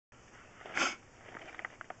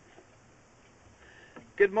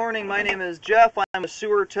Good morning, my name is Jeff. I'm a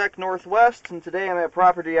Sewer Tech Northwest, and today I'm at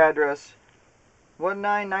property address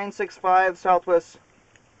 19965 Southwest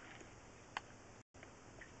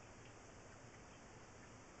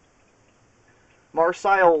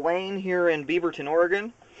Marcile Lane here in Beaverton,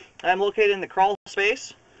 Oregon. I'm located in the crawl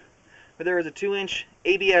space where there is a 2-inch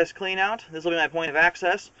ABS cleanout. This will be my point of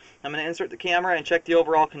access. I'm going to insert the camera and check the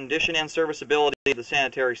overall condition and serviceability of the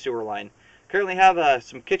sanitary sewer line. Currently have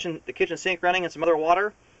the kitchen sink running and some other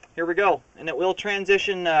water. Here we go, and it will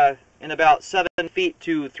transition in about 7 feet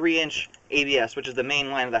to 3-inch ABS, which is the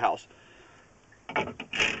main line of the house.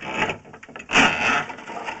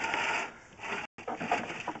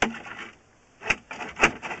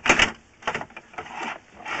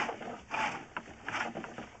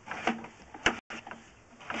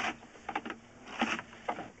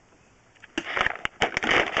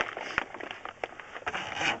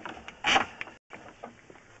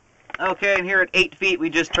 Okay, and here at 8 feet, we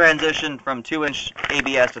just transitioned from 2-inch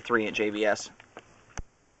ABS to 3-inch ABS.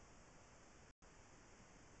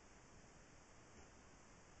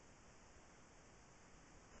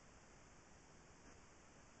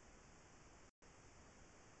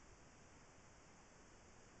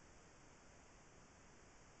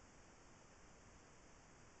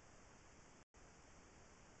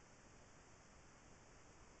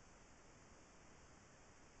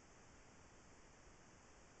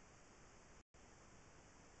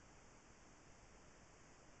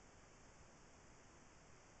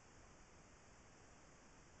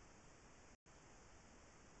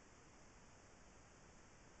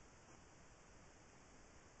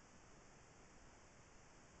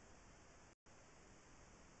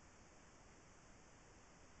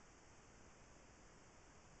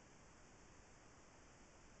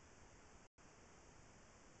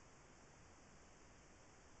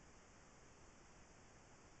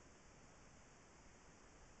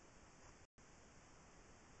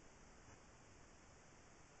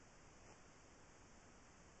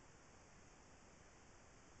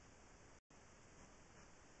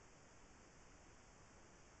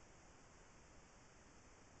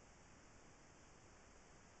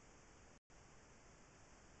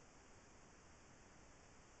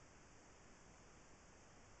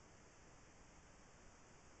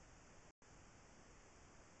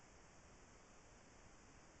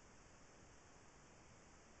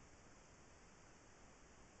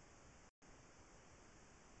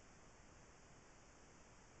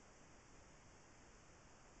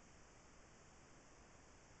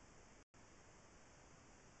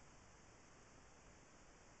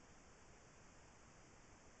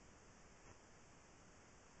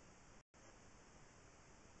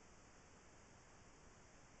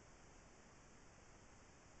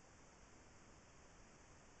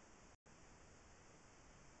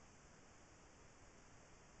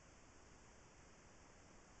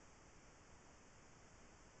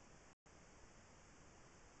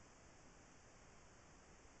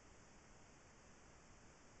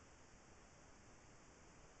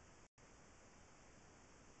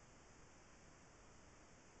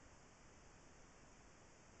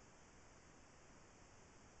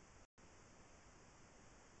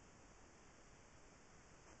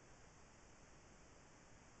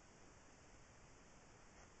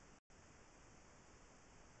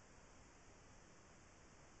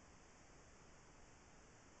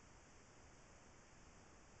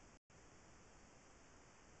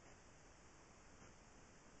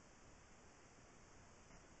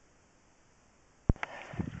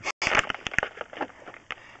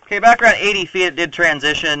 Okay, back around 80 feet, it did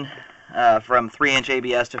transition from 3-inch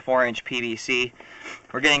ABS to 4-inch PVC.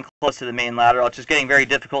 We're getting close to the main lateral. It's just getting very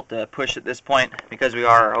difficult to push at this point because we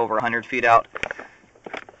are over 100 feet out.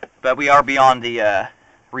 But we are beyond the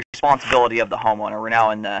responsibility of the homeowner. We're now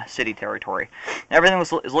in city territory. Everything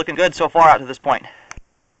is looking good so far out to this point.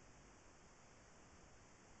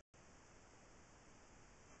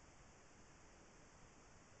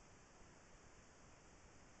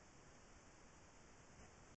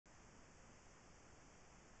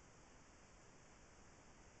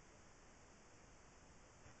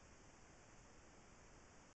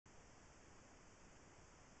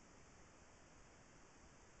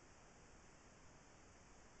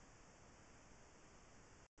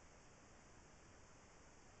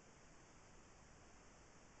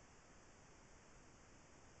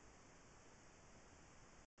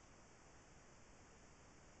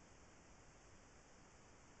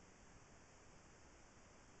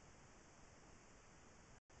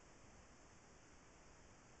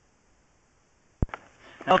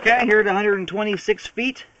 Okay, here at 126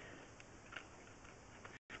 feet,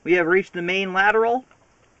 we have reached the main lateral.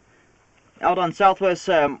 out on Southwest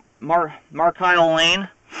Marcile Lane.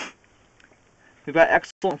 We've got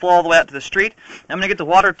excellent flow all the way out to the street. I'm going to get the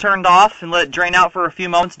water turned off and let it drain out for a few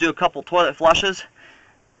moments, do a couple toilet flushes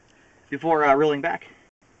before reeling back.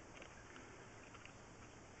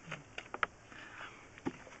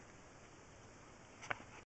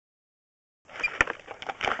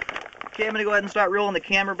 Okay, I'm going to go ahead and start reeling the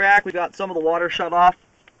camera back. We've got some of the water shut off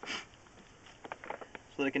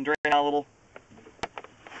so that it can drain out a little.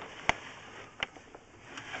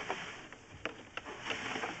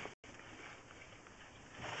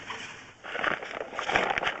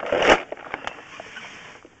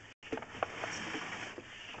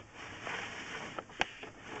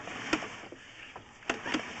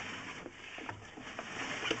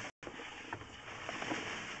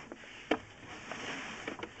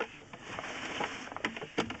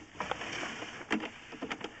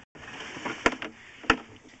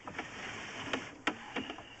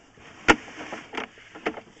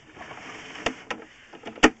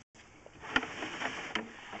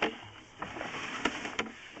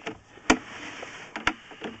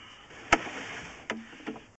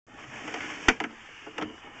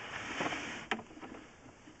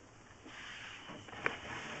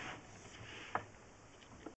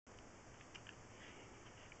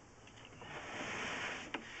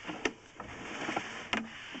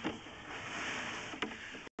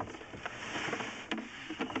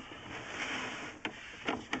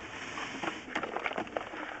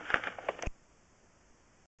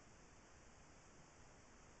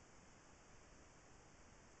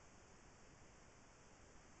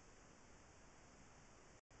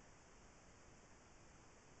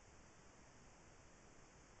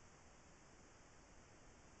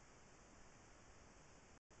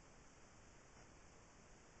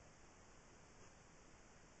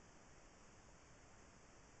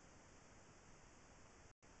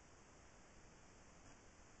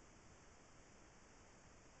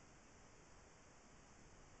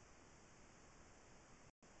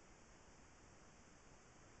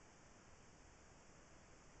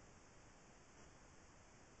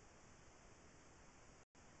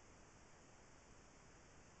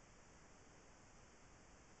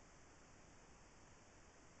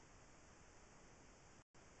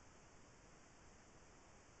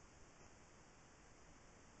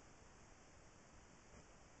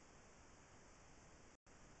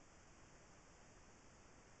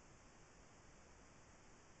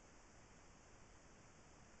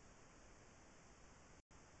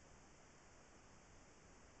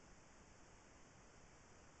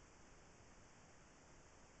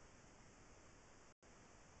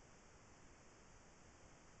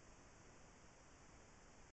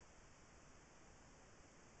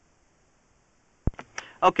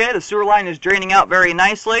 Okay, the sewer line is draining out very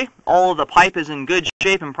nicely. All of the pipe is in good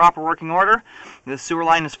shape and proper working order. The sewer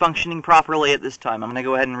line is functioning properly at this time. I'm going to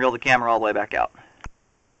go ahead and reel the camera all the way back out.